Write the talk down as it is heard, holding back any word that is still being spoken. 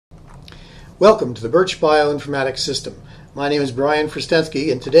Welcome to the BIRCH Bioinformatics system. My name is Brian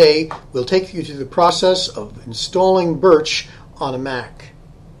Frostensky, and today we'll take you through the process of installing BIRCH on a Mac.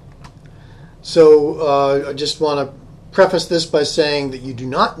 So I just want to preface this by saying that you do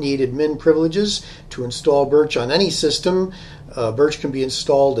not need admin privileges to install BIRCH on any system. BIRCH can be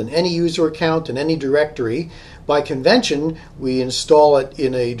installed in any user account in any directory. By convention, we install it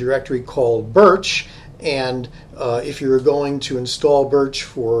in a directory called BIRCH. And if you're going to install BIRCH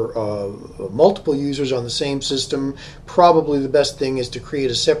for multiple users on the same system, probably the best thing is to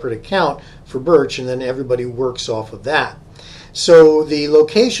create a separate account for BIRCH, and then everybody works off of that. So the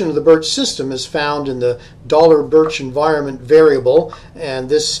location of the BIRCH system is found in the $BIRCH environment variable, and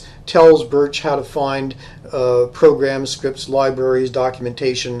this tells BIRCH how to find programs, scripts, libraries,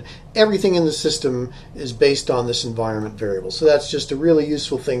 documentation. Everything in the system is based on this environment variable. So that's just a really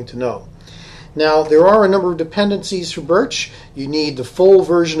useful thing to know. Now, there are a number of dependencies for BIRCH. You need the full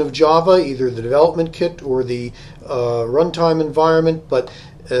version of Java, either the development kit or the runtime environment, but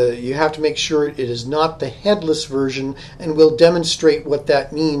you have to make sure it is not the headless version, and we'll demonstrate what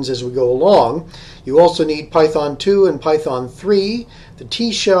that means as we go along. You also need Python 2 and Python 3, the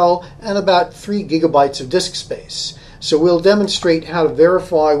T-shell, and about 3 gigabytes of disk space. So we'll demonstrate how to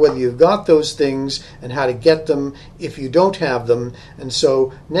verify whether you've got those things and how to get them if you don't have them. And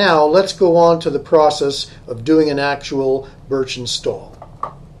so now let's go on to the process of doing an actual BIRCH install.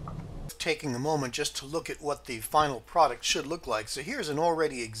 Taking a moment just to look at what the final product should look like. So here's an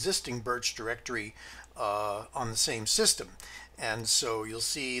already existing BIRCH directory on the same system. And so you'll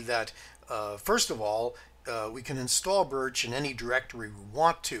see that first of all, we can install BIRCH in any directory we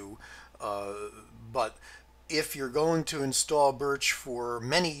want to, but if you're going to install BIRCH for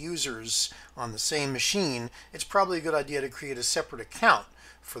many users on the same machine, it's probably a good idea to create a separate account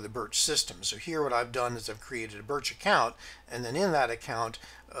for the BIRCH system. So here what I've done is I've created a BIRCH account, and then in that account,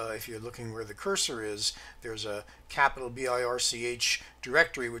 if you're looking where the cursor is, there's a capital BIRCH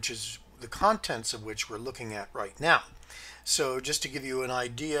directory, which is the contents of which we're looking at right now. So just to give you an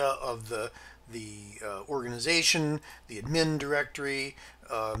idea of the organization, the admin directory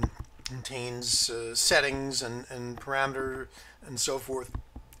contains settings and parameter and so forth.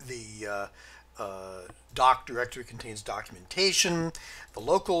 The doc directory contains documentation. The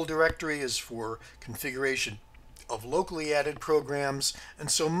local directory is for configuration of locally added programs, and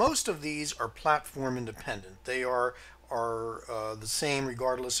so most of these are platform independent. They are the same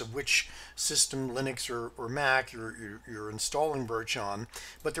regardless of which system, Linux or Mac, you're installing BIRCH on.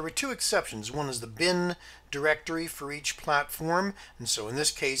 But there were two exceptions. One is the bin directory for each platform, and so in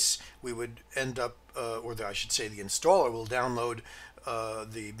this case we would end up, I should say the installer will download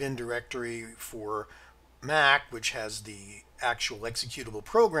the bin directory for Mac, which has the actual executable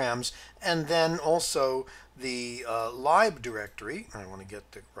programs, and then also the lib directory. I want to get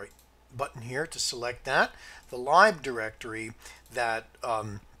the right button here to select that. The lib directory that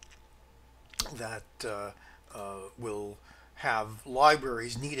will have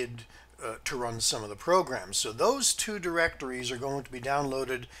libraries needed to run some of the programs. So those two directories are going to be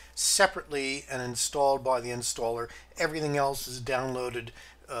downloaded separately and installed by the installer. Everything else is downloaded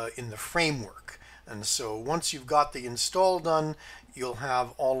in the framework. And so once you've got the install done, you'll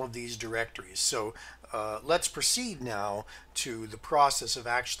have all of these directories. So let's proceed now to the process of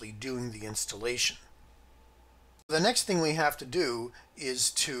actually doing the installation. The next thing we have to do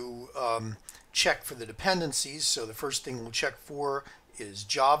is to check for the dependencies. So the first thing we'll check for is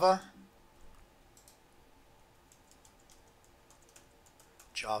Java.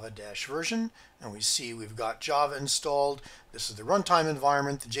 Java-version, and we see we've got Java installed. This is the runtime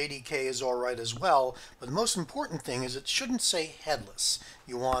environment. The JDK is all right as well, but the most important thing is it shouldn't say headless.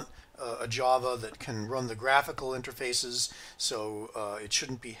 You want a Java that can run the graphical interfaces, so it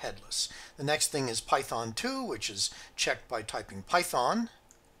shouldn't be headless. The next thing is Python 2, which is checked by typing Python.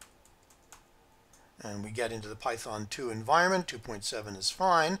 And we get into the Python 2 environment. 2.7 is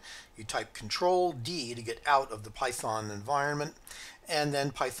fine. You type Control-D to get out of the Python environment, and then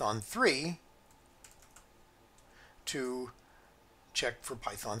Python 3 to check for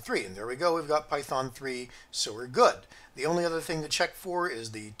Python 3. And there we go, we've got Python 3, so we're good. The only other thing to check for is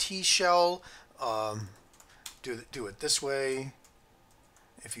the T-shell. Do it this way.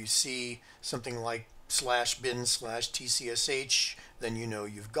 If you see something like /bin/tcsh, then you know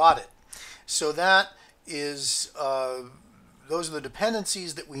you've got it. So that is, those are the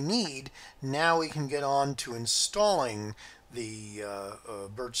dependencies that we need. Now we can get on to installing the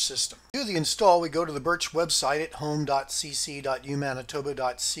BIRCH system. To do the install, we go to the BIRCH website at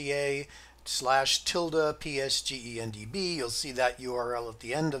home.cc.umanitoba.ca/tilde psgendb. You'll see that URL at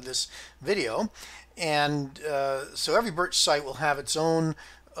the end of this video. And so every BIRCH site will have its own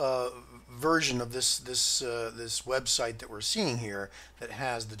version of this website that we're seeing here that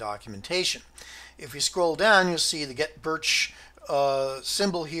has the documentation. If you scroll down, you'll see the Get BIRCH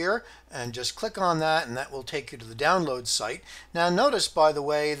symbol here, and just click on that, and that will take you to the download site. Now notice, by the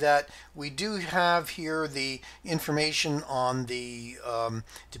way, that we do have here the information on the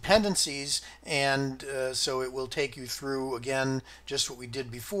dependencies, and so it will take you through, again, just what we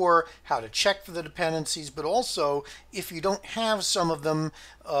did before, how to check for the dependencies, but also if you don't have some of them,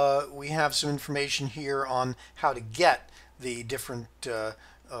 we have some information here on how to get the different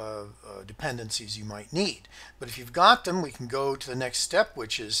dependencies you might need. But if you've got them, we can go to the next step,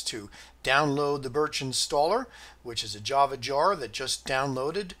 which is to download the BIRCH installer, which is a Java jar that just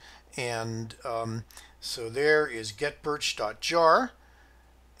downloaded. And so there is getbirch.jar.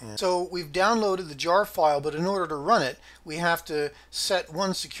 And so we've downloaded the jar file, but in order to run it, we have to set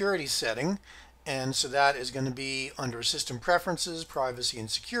one security setting. And so that is going to be under System Preferences, Privacy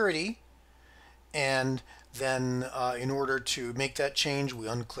and Security. And then in order to make that change, we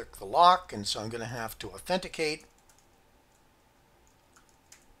unclick the lock, and so I'm going to have to authenticate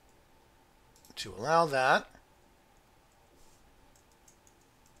to allow that.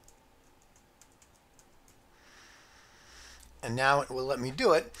 And now it will let me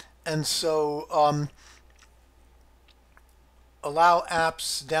do it. And so allow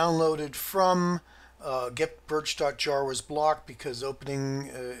apps downloaded from getbirch.jar was blocked because opening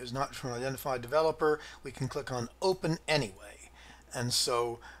is not from an identified developer. We can click on open anyway. And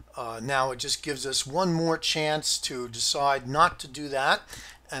so now it just gives us one more chance to decide not to do that.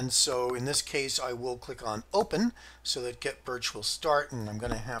 And so in this case, I will click on open so that getBirch will start, and I'm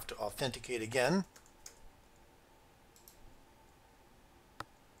going to have to authenticate again.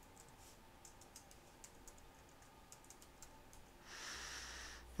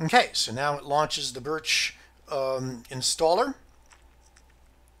 Okay, so now it launches the BIRCH installer.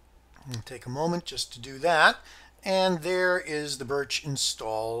 I'll take a moment just to do that. And there is the BIRCH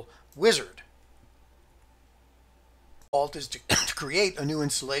install wizard. The default is to create a new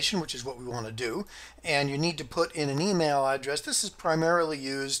installation, which is what we want to do. And you need to put in an email address. This is primarily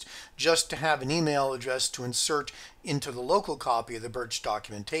used just to have an email address to insert into the local copy of the BIRCH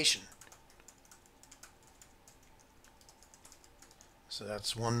documentation. So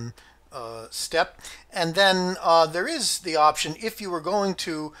that's one step. And then there is the option, if you were going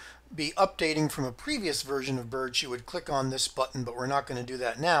to be updating from a previous version of BIRCH, you would click on this button, but we're not going to do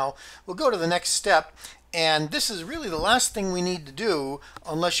that now. We'll go to the next step, and this is really the last thing we need to do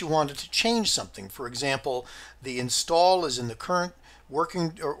unless you wanted to change something. For example, the install is in the current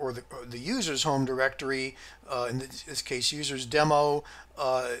working or the user's home directory. In this case, user's demo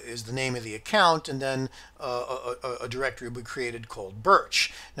is the name of the account, and then a directory will be created called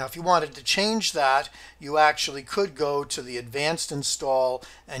BIRCH. Now, if you wanted to change that, you actually could go to the advanced install,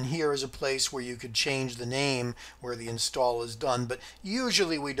 and here is a place where you could change the name where the install is done. But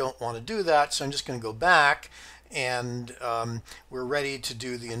usually we don't want to do that, so I'm just going to go back, and we're ready to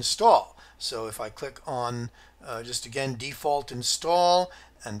do the install. So if I click on just again default install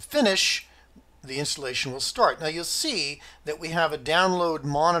and finish, the installation will start. Now you'll see that we have a download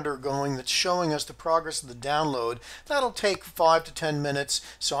monitor going that's showing us the progress of the download. That'll take 5 to 10 minutes,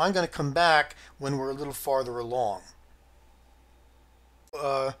 so I'm going to come back when we're a little farther along.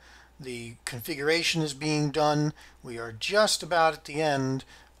 The configuration is being done. We are just about at the end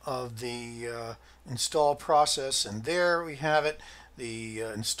of the install process, and there we have it. The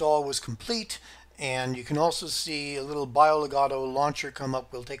install was complete, and you can also see a little BioLegato launcher come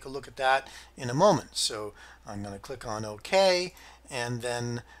up. We'll take a look at that in a moment. So I'm going to click on OK, and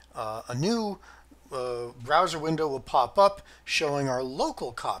then a new browser window will pop up showing our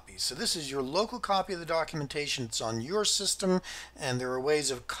local copy. So this is your local copy of the documentation. It's on your system, and there are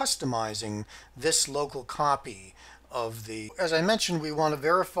ways of customizing this local copy of the. As I mentioned, we want to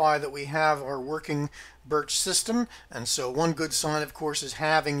verify that we have our working BIRCH system, and so one good sign, of course, is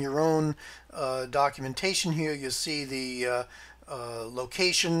having your own documentation here. You'll see the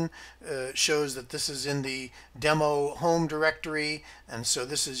location shows that this is in the demo home directory, and so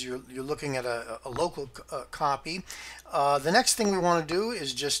this is you're looking at a local copy. The next thing we want to do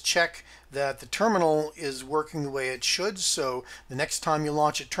is just check that the terminal is working the way it should. So the next time you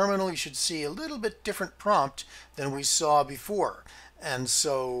launch a terminal, you should see a little bit different prompt than we saw before. And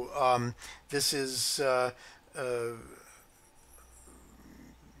so this is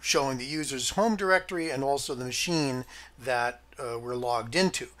showing the user's home directory and also the machine that we're logged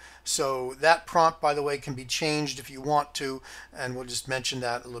into. So that prompt, by the way, can be changed if you want to, and we'll just mention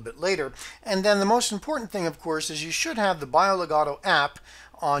that a little bit later. And then the most important thing, of course, is you should have the BioLogato app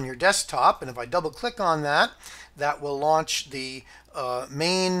on your desktop, and if I double click on that, that will launch the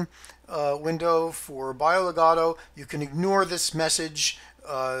main window for BioLogato. You can ignore this message.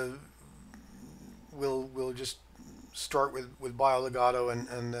 We'll just start with BioLogato,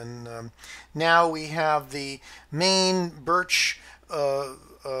 and then now we have the main BIRCH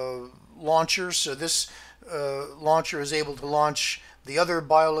launcher. So this launcher is able to launch the other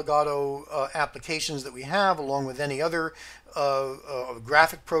BioLogato applications that we have, along with any other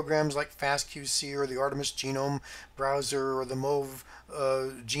graphic programs like FastQC or the Artemis Genome Browser or the MOV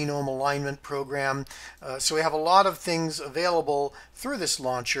genome alignment program. So we have a lot of things available through this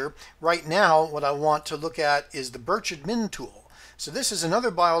launcher. Right now, what I want to look at is the BIRCH admin tool. So this is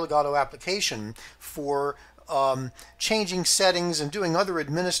another BioLogato application for changing settings and doing other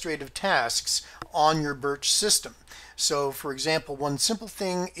administrative tasks on your BIRCH system. So for example, one simple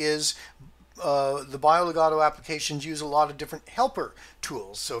thing is the BioLogato applications use a lot of different helper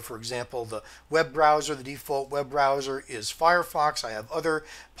tools. So for example, the web browser, the default web browser is Firefox. I have other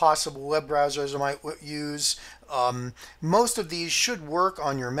possible web browsers I might use. Most of these should work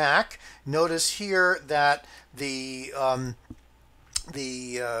on your Mac. Notice here that the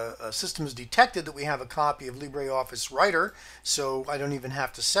system has detected that we have a copy of LibreOffice Writer, so I don't even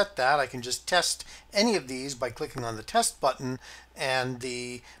have to set that. I can just test any of these by clicking on the test button, and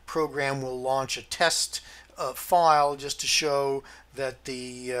the program will launch a test file just to show that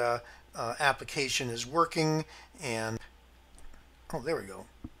the application is working. And oh, there we go.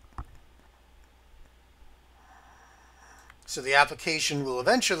 So the application will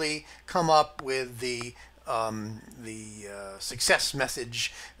eventually come up with the success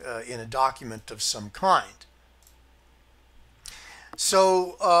message in a document of some kind.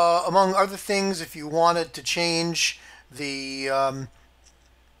 So among other things, if you wanted to change the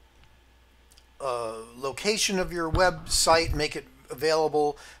location of your website, make it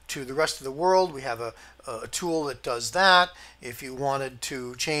available to the rest of the world, we have a tool that does that. If you wanted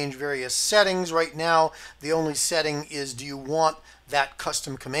to change various settings, right now the only setting is, do you want that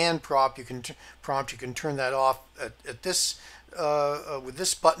custom command prompt? You can turn that off at this with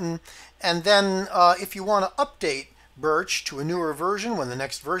this button. And then if you want to update BIRCH to a newer version, when the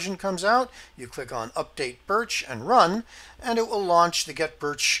next version comes out, you click on Update BIRCH and Run, and it will launch the Get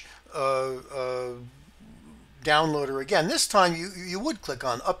BIRCH downloader again. This time you would click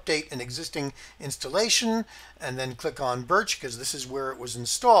on Update an existing installation and then click on BIRCH, because this is where it was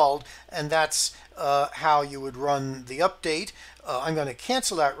installed, and that's how you would run the update. I'm going to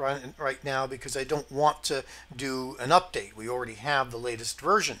cancel that run right now because I don't want to do an update. We already have the latest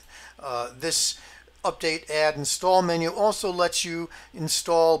version. This Update, Add, Install menu also lets you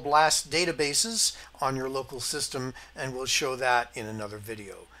install BLAST databases on your local system, and we'll show that in another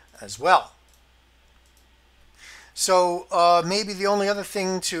video as well. So maybe the only other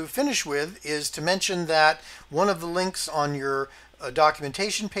thing to finish with is to mention that one of the links on your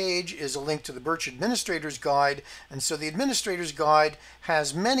documentation page is a link to the BIRCH Administrator's Guide, and so the Administrator's Guide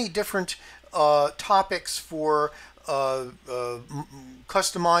has many different topics for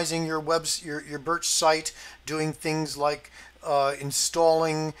customizing your BIRCH site, doing things like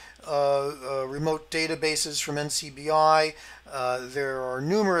installing remote databases from NCBI. There are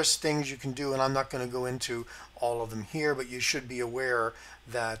numerous things you can do, and I'm not going to go into all of them here, but you should be aware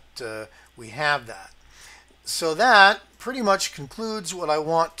that we have that. So that pretty much concludes what I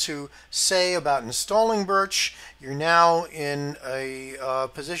want to say about installing BIRCH. You're now in a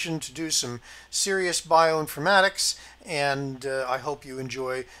position to do some serious bioinformatics, and I hope you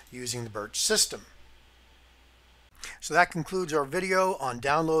enjoy using the BIRCH system. So that concludes our video on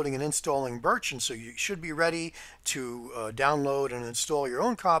downloading and installing BIRCH, and so you should be ready to download and install your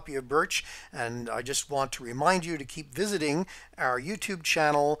own copy of BIRCH. And I just want to remind you to keep visiting our YouTube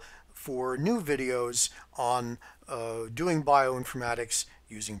channel for new videos on doing bioinformatics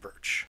using BIRCH.